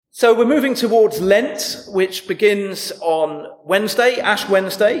So we're moving towards Lent, which begins on Wednesday, Ash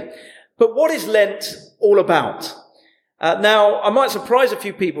Wednesday. But what is Lent all about? Now, I might surprise a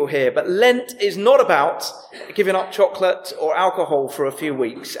few people here, but Lent is not about giving up chocolate or alcohol for a few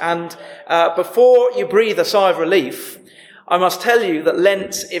weeks. And before you breathe a sigh of relief, I must tell you that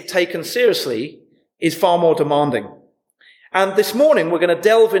Lent, if taken seriously, is far more demanding. And this morning, we're going to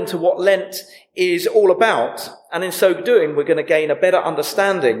delve into what Lent is all about. And in so doing, we're going to gain a better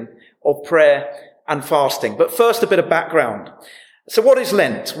understanding of prayer and fasting. But first, a bit of background. So what is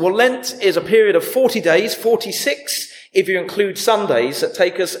Lent? Well, Lent is a period of 40 days, 46 if you include Sundays, that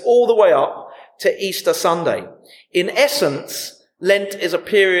take us all the way up to Easter Sunday. In essence, Lent is a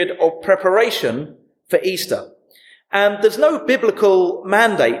period of preparation for Easter. And there's no biblical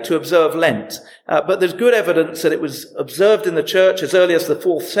mandate to observe Lent, but there's good evidence that it was observed in the church as early as the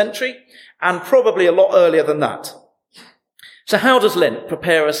 4th century, and probably a lot earlier than that. So how does Lent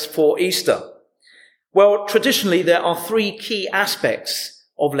prepare us for Easter? Well, traditionally, there are 3 key aspects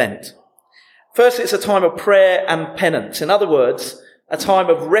of Lent. First, it's a time of prayer and penance. In other words, a time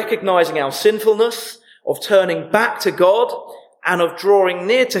of recognizing our sinfulness, of turning back to God, and of drawing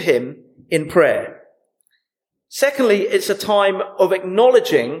near to Him in prayer. Secondly, it's a time of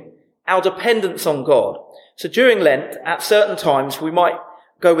acknowledging our dependence on God. So during Lent, at certain times, we might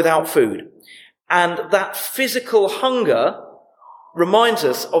go without food. And that physical hunger reminds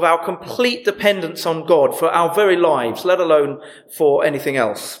us of our complete dependence on God for our very lives, let alone for anything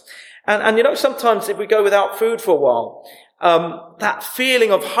else. And you know, sometimes if we go without food for a while, that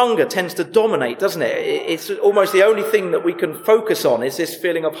feeling of hunger tends to dominate, doesn't it? It's almost the only thing that we can focus on is this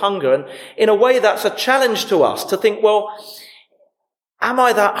feeling of hunger. And in a way, that's a challenge to us to think, well, am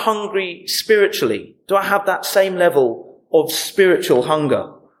I that hungry spiritually? Do I have that same level of spiritual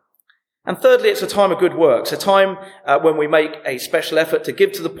hunger? And thirdly, it's a time of good works, a time when we make a special effort to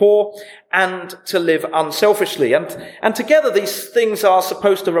give to the poor and to live unselfishly. And together, these things are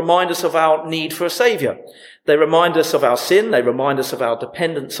supposed to remind us of our need for a saviour. They remind us of our sin. They remind us of our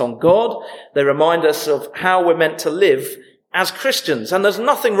dependence on God. They remind us of how we're meant to live as Christians. And there's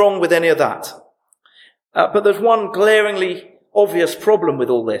nothing wrong with any of that. But there's one glaringly obvious problem with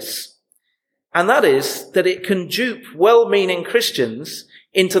all this. And that is that it can dupe well-meaning Christians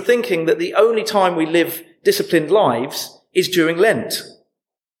into thinking that the only time we live disciplined lives is during Lent.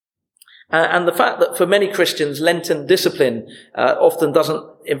 And the fact that for many Christians, Lenten discipline often doesn't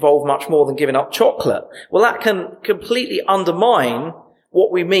involve much more than giving up chocolate, well, that can completely undermine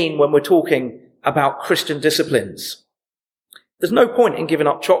what we mean when we're talking about Christian disciplines. There's no point in giving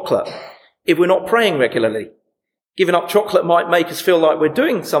up chocolate if we're not praying regularly. Giving up chocolate might make us feel like we're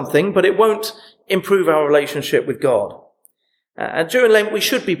doing something, but it won't improve our relationship with God. And during Lent, we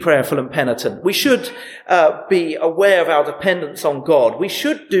should be prayerful and penitent. We should be aware of our dependence on God. We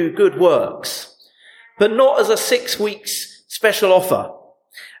should do good works, but not as a 6 weeks special offer.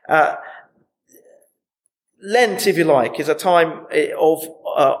 Lent, if you like, is a time of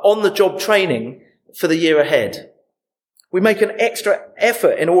on-the-job training for the year ahead. We make an extra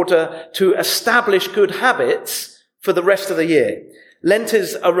effort in order to establish good habits for the rest of the year. Lent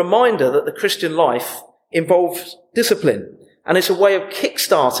is a reminder that the Christian life involves discipline. And it's a way of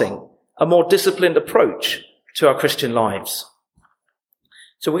kickstarting a more disciplined approach to our Christian lives.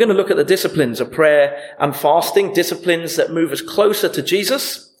 So we're going to look at the disciplines of prayer and fasting, disciplines that move us closer to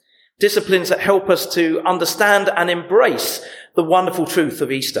Jesus, disciplines that help us to understand and embrace the wonderful truth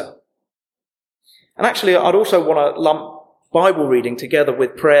of Easter. And actually, I'd also want to lump Bible reading together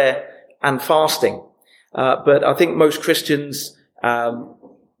with prayer and fasting. But I think most Christians, for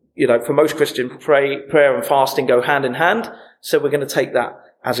most Christians, prayer and fasting go hand in hand. So we're going to take that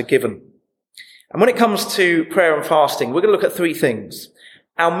as a given. And when it comes to prayer and fasting, we're going to look at 3 things: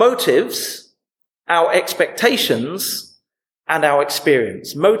 our motives, our expectations, and our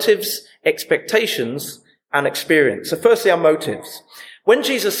experience. Motives, expectations, and experience. So firstly, our motives. When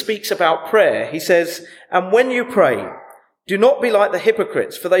Jesus speaks about prayer, he says, "And when you pray, do not be like the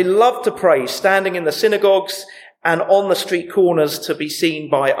hypocrites, for they love to pray standing in the synagogues and on the street corners to be seen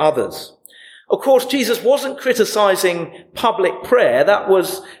by others." Of course, Jesus wasn't criticizing public prayer. That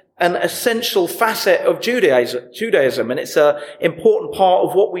was an essential facet of Judaism, and it's an important part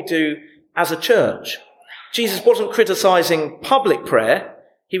of what we do as a church. Jesus wasn't criticizing public prayer.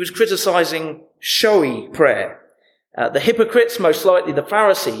 He was criticizing showy prayer. The hypocrites, most likely the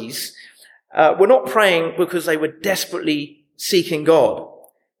Pharisees, were not praying because they were desperately seeking God.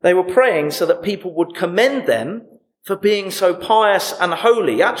 They were praying so that people would commend them for being so pious and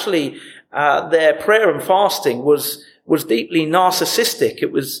holy. Actually, their prayer and fasting was deeply narcissistic.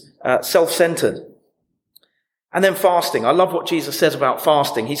 It was self-centered. And then fasting. I love what Jesus says about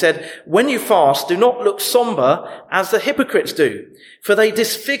fasting. He said, when you fast, do not look somber as the hypocrites do, for they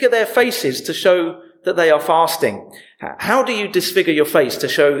disfigure their faces to show that they are fasting. How do you disfigure your face to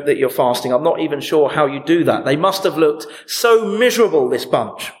show that you're fasting? I'm not even sure how you do that. They must have looked so miserable, this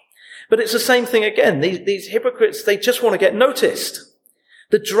bunch. But it's the same thing again. These hypocrites, they just want to get noticed.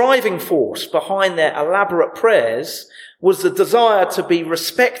 The driving force behind their elaborate prayers was the desire to be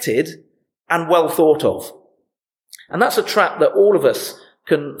respected and well thought of. And that's a trap that all of us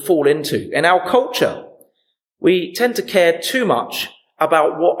can fall into. In our culture, we tend to care too much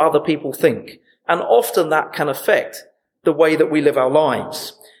about what other people think. And often that can affect the way that we live our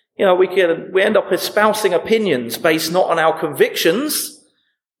lives. You know, we end up espousing opinions based not on our convictions,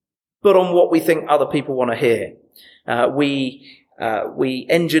 but on what we think other people want to hear. We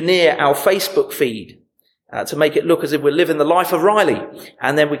engineer our Facebook feed to make it look as if we're living the life of Riley.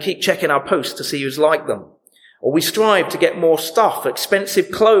 And then we keep checking our posts to see who's liked them. Or we strive to get more stuff,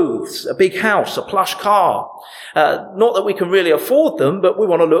 expensive clothes, a big house, a plush car. Not that we can really afford them, but we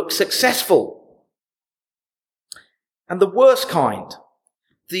want to look successful. And the worst kind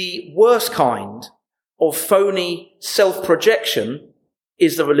of phony self-projection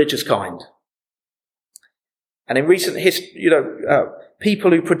is the religious kind. And in recent history,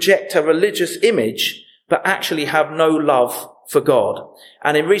 people who project a religious image but actually have no love for God.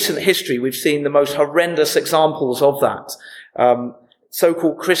 And in recent history, we've seen the most horrendous examples of that.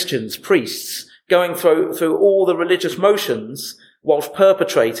 So-called Christians, priests, going through all the religious motions whilst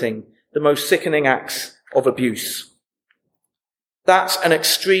perpetrating the most sickening acts of abuse. That's an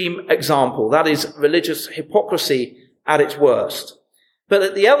extreme example. That is religious hypocrisy at its worst. But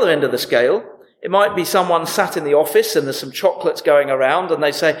at the other end of the scale, it might be someone sat in the office and there's some chocolates going around and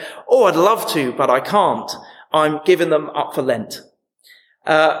they say, "Oh, I'd love to, but I can't. I'm giving them up for Lent."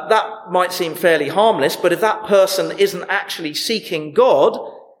 That might seem fairly harmless, but if that person isn't actually seeking God,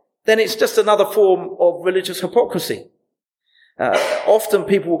 then it's just another form of religious hypocrisy. Often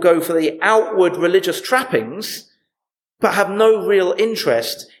people will go for the outward religious trappings, but have no real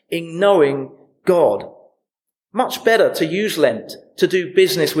interest in knowing God. Much better to use Lent to do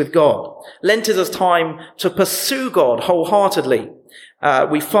business with God. Lent is a time to pursue God wholeheartedly.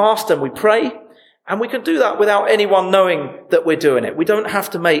 We fast and we pray, and we can do that without anyone knowing that we're doing it. We don't have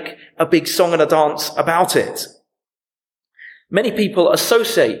to make a big song and a dance about it. Many people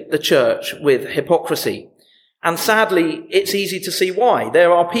associate the church with hypocrisy, and sadly, it's easy to see why.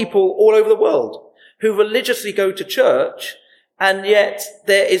 There are people all over the world who religiously go to church, and yet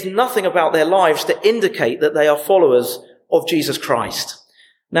there is nothing about their lives to indicate that they are followers of Jesus Christ.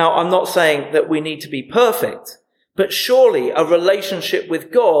 Now, I'm not saying that we need to be perfect, but surely a relationship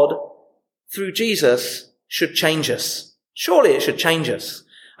with God through Jesus should change us. Surely it should change us.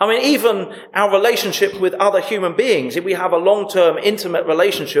 I mean, even our relationship with other human beings, if we have a long-term intimate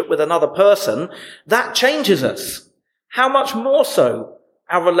relationship with another person, that changes us. How much more so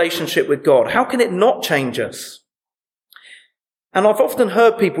our relationship with God? How can it not change us? And I've often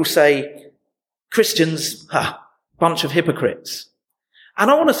heard people say, Christians, bunch of hypocrites. And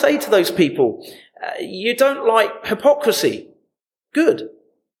I want to say to those people, you don't like hypocrisy. Good.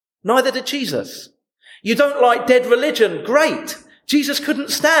 Neither did Jesus. You don't like dead religion. Great. Jesus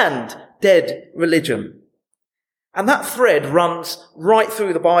couldn't stand dead religion. And that thread runs right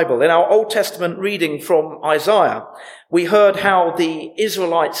through the Bible. In our Old Testament reading from Isaiah, we heard how the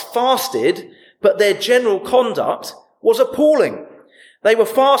Israelites fasted, but their general conduct was appalling. They were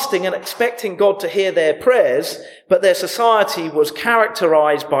fasting and expecting God to hear their prayers, but their society was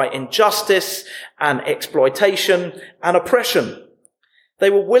characterized by injustice and exploitation and oppression. They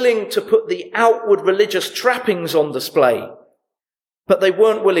were willing to put the outward religious trappings on display, but they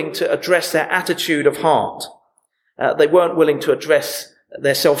weren't willing to address their attitude of heart. They weren't willing to address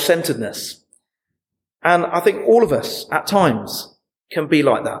their self-centeredness. And I think all of us at times can be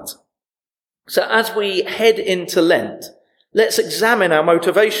like that. So as we head into Lent, let's examine our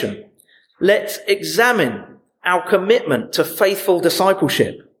motivation. Let's examine our commitment to faithful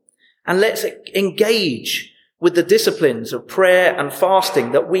discipleship. And let's engage with the disciplines of prayer and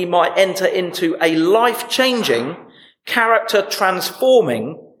fasting that we might enter into a life-changing,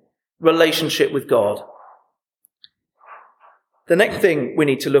 character-transforming relationship with God. The next thing we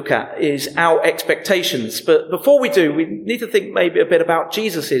need to look at is our expectations. But before we do, we need to think maybe a bit about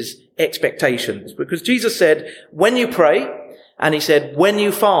Jesus' expectations. Because Jesus said, when you pray, and he said, when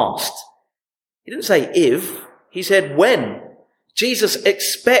you fast. He didn't say if, he said when. Jesus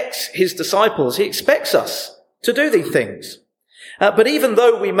expects his disciples, he expects us to do these things. But even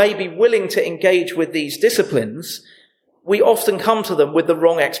though we may be willing to engage with these disciplines, we often come to them with the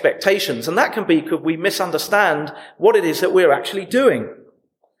wrong expectations. And that can be because we misunderstand what it is that we're actually doing.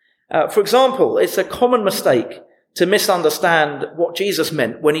 For example, it's a common mistake to misunderstand what Jesus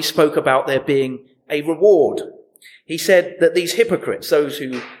meant when he spoke about there being a reward. He said that these hypocrites, those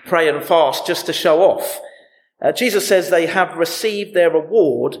who pray and fast just to show off, Jesus says they have received their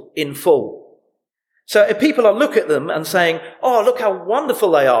reward in full. So if people are looking at them and saying, oh, look how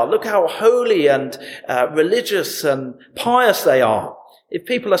wonderful they are, look how holy and religious and pious they are. If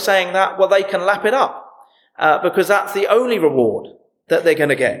people are saying that, well, they can lap it up because that's the only reward that they're going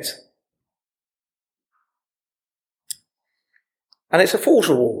to get. And it's a false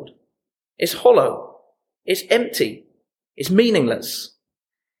reward. It's hollow. It's empty. It's meaningless.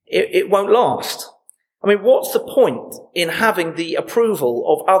 It won't last. I mean, what's the point in having the approval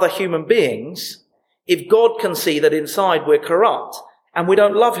of other human beings if God can see that inside we're corrupt and we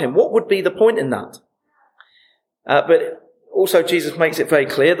don't love him? What would be the point in that? But also Jesus makes it very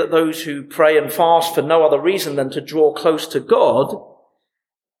clear that those who pray and fast for no other reason than to draw close to God,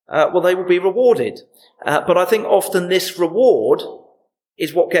 well, they will be rewarded. But I think often this reward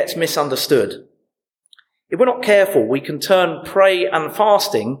is what gets misunderstood. If we're not careful, we can turn prayer and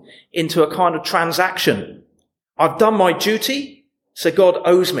fasting into a kind of transaction. I've done my duty, so God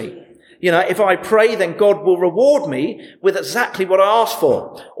owes me. You know, if I pray, then God will reward me with exactly what I asked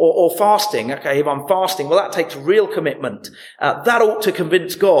for. Or fasting. Okay, if I'm fasting, well, that takes real commitment. That ought to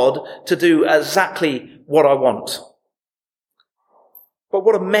convince God to do exactly what I want. But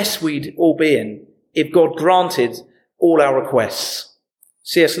what a mess we'd all be in if God granted all our requests.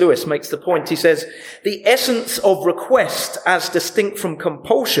 C.S. Lewis makes the point. He says, the essence of request as distinct from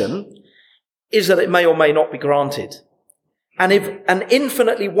compulsion is that it may or may not be granted. And if an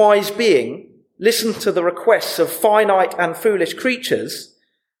infinitely wise being listens to the requests of finite and foolish creatures,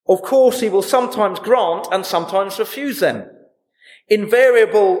 of course he will sometimes grant and sometimes refuse them.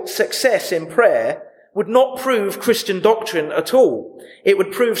 Invariable success in prayer would not prove Christian doctrine at all. It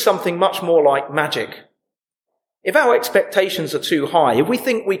would prove something much more like magic. If our expectations are too high, if we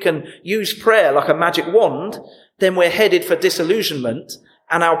think we can use prayer like a magic wand, then we're headed for disillusionment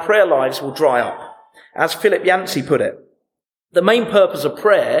and our prayer lives will dry up. As Philip Yancey put it, the main purpose of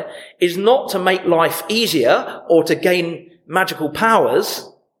prayer is not to make life easier or to gain magical powers,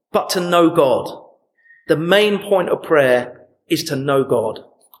 but to know God. The main point of prayer is to know God.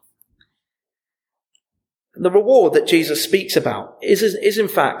 The reward that Jesus speaks about is in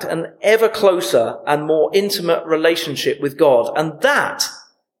fact an ever closer and more intimate relationship with God. And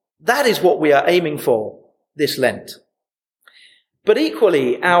that is what we are aiming for this Lent. But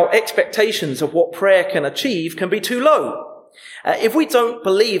equally, our expectations of what prayer can achieve can be too low. If we don't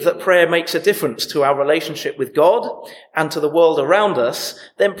believe that prayer makes a difference to our relationship with God and to the world around us,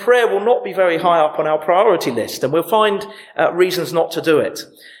 then prayer will not be very high up on our priority list, and we'll find reasons not to do it.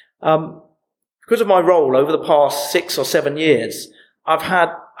 Because of my role over the past 6 or 7 years, I've had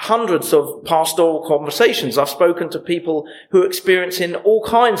hundreds of pastoral conversations. I've spoken to people who are experiencing all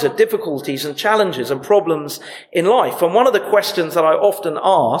kinds of difficulties and challenges and problems in life. And one of the questions that I often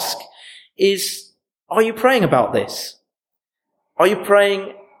ask is, are you praying about this? Are you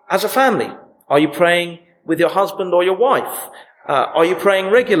praying as a family? Are you praying with your husband or your wife? Are you praying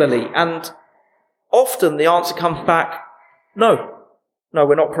regularly? And often the answer comes back, no,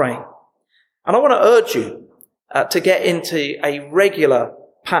 we're not praying. And I want to urge you to get into a regular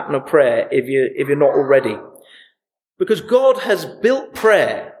pattern of prayer if you're not already. Because God has built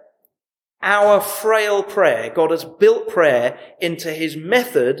prayer, our frail prayer, God has built prayer into his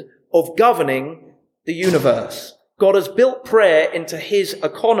method of governing the universe. God has built prayer into his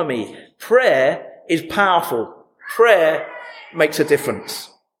economy. Prayer is powerful. Prayer makes a difference.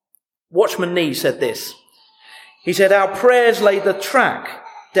 Watchman Nee said this. He said, our prayers lay the track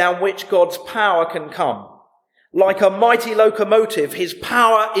down which God's power can come. Like a mighty locomotive, his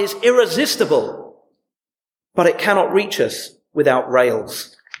power is irresistible, but it cannot reach us without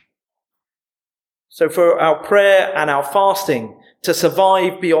rails. So for our prayer and our fasting to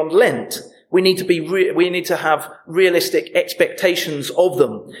survive beyond Lent, we need to have realistic expectations of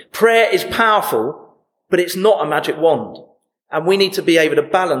them. Prayer is powerful, but it's not a magic wand. And we need to be able to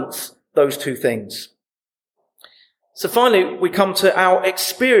balance those two things. So finally, we come to our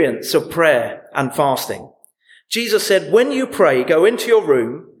experience of prayer and fasting. Jesus said, when you pray, go into your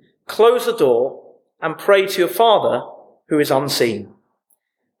room, close the door, and pray to your Father who is unseen.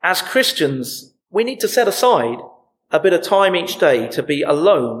 As Christians, we need to set aside a bit of time each day to be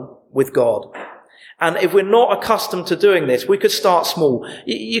alone with God. And if we're not accustomed to doing this, we could start small.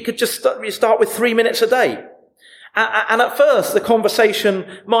 You could just start with 3 minutes a day. And at first, the conversation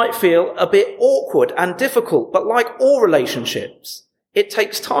might feel a bit awkward and difficult, but like all relationships, it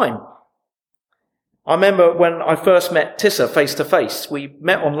takes time. I remember when I first met Tissa face to face. We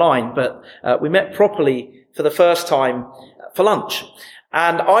met online, but we met properly for the first time for lunch.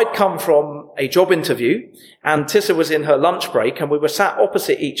 And I'd come from a job interview, and Tissa was in her lunch break, and we were sat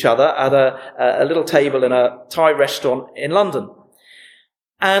opposite each other at a little table in a Thai restaurant in London.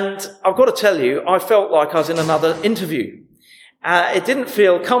 And I've got to tell you, I felt like I was in another interview. It didn't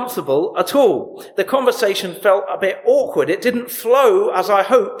feel comfortable at all. The conversation felt a bit awkward. It didn't flow as I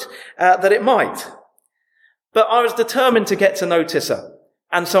hoped that it might. But I was determined to get to know Tissa.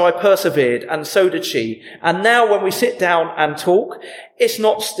 And so I persevered, and so did she. And now when we sit down and talk, it's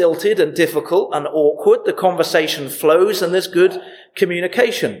not stilted and difficult and awkward. The conversation flows and there's good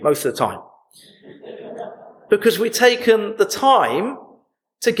communication most of the time. Because we've taken the time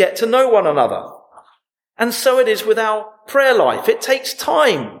to get to know one another. And so it is with our prayer life. It takes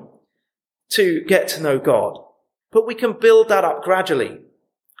time to get to know God, but we can build that up gradually.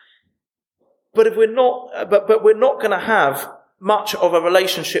 But if we're not going to have much of a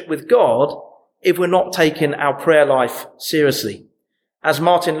relationship with God if we're not taking our prayer life seriously. As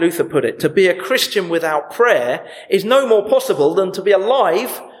Martin Luther put it, to be a Christian without prayer is no more possible than to be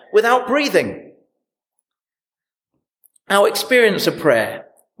alive without breathing. Our experience of prayer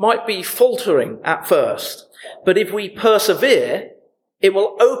might be faltering at first, but if we persevere, it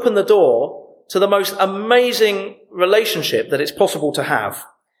will open the door to the most amazing relationship that it's possible to have.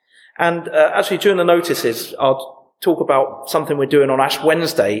 And actually, during the notices, I'll talk about something we're doing on Ash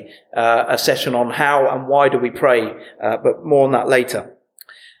Wednesday, a session on how and why do we pray, but more on that later.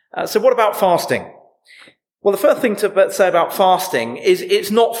 So what about fasting? Well, the first thing to say about fasting is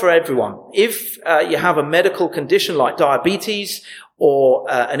it's not for everyone. If you have a medical condition like diabetes or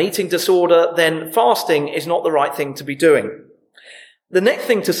an eating disorder, then fasting is not the right thing to be doing. The next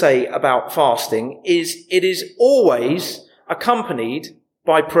thing to say about fasting is it is always accompanied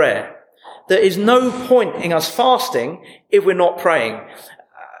by prayer. There is no point in us fasting if we're not praying.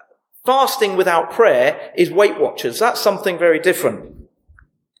 Fasting without prayer is Weight Watchers. That's something very different.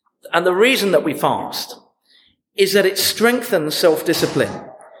 And the reason that we fast is that it strengthens self-discipline.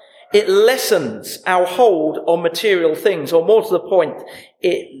 It lessens our hold on material things, or more to the point,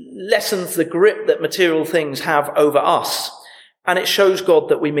 it lessens the grip that material things have over us. And it shows God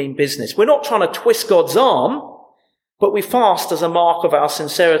that we mean business. We're not trying to twist God's arm, but we fast as a mark of our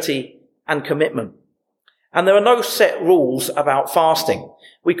sincerity and commitment. And there are no set rules about fasting.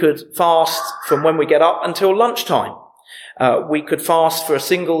 We could fast from when we get up until lunchtime. We could fast for a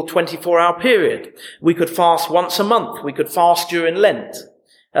single 24-hour period. We could fast once a month. We could fast during Lent.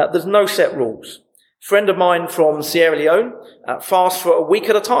 There's no set rules. A friend of mine from Sierra Leone fasts for a week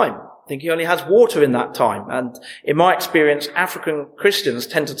at a time. I think he only has water in that time. And in my experience, African Christians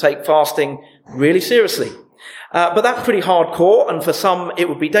tend to take fasting really seriously. But that's pretty hardcore, and for some it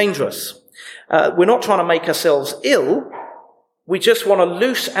would be dangerous. We're not trying to make ourselves ill. We just want to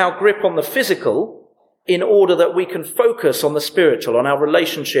loose our grip on the physical in order that we can focus on the spiritual, on our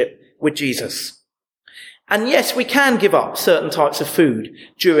relationship with Jesus. And yes, we can give up certain types of food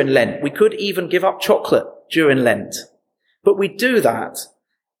during Lent. We could even give up chocolate during Lent. But we do that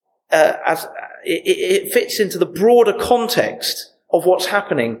as it fits into the broader context of what's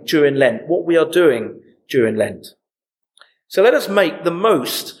happening during Lent, what we are doing during Lent. So let us make the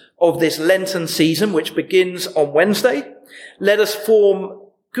most of this Lenten season, which begins on Wednesday. Let us form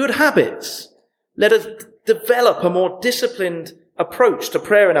good habits. Let us develop a more disciplined approach to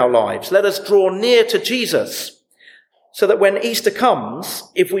prayer in our lives. Let us draw near to Jesus so that when Easter comes,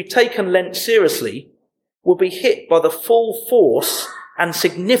 if we've taken Lent seriously, we'll be hit by the full force and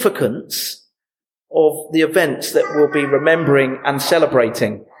significance of the events that we'll be remembering and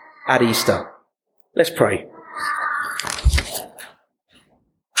celebrating at Easter. Let's pray.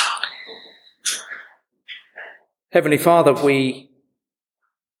 Heavenly Father, we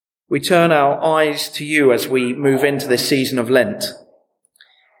turn our eyes to you as we move into this season of Lent.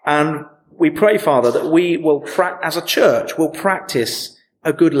 And we pray, Father, that we will, as a church, will practice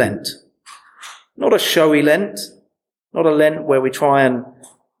a good Lent. Not a showy Lent, not a Lent where we try and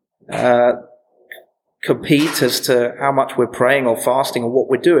compete as to how much we're praying or fasting or what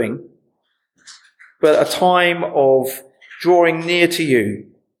we're doing, but a time of drawing near to you,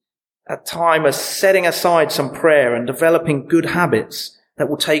 a time of setting aside some prayer and developing good habits that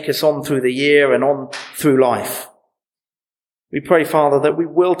will take us on through the year and on through life. We pray, Father, that we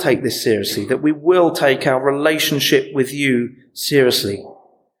will take this seriously, that we will take our relationship with you seriously.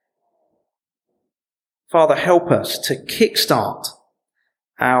 Father, help us to kickstart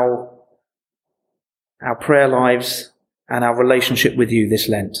our our prayer lives, and our relationship with you this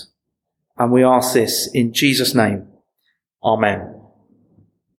Lent. And we ask this in Jesus' name. Amen.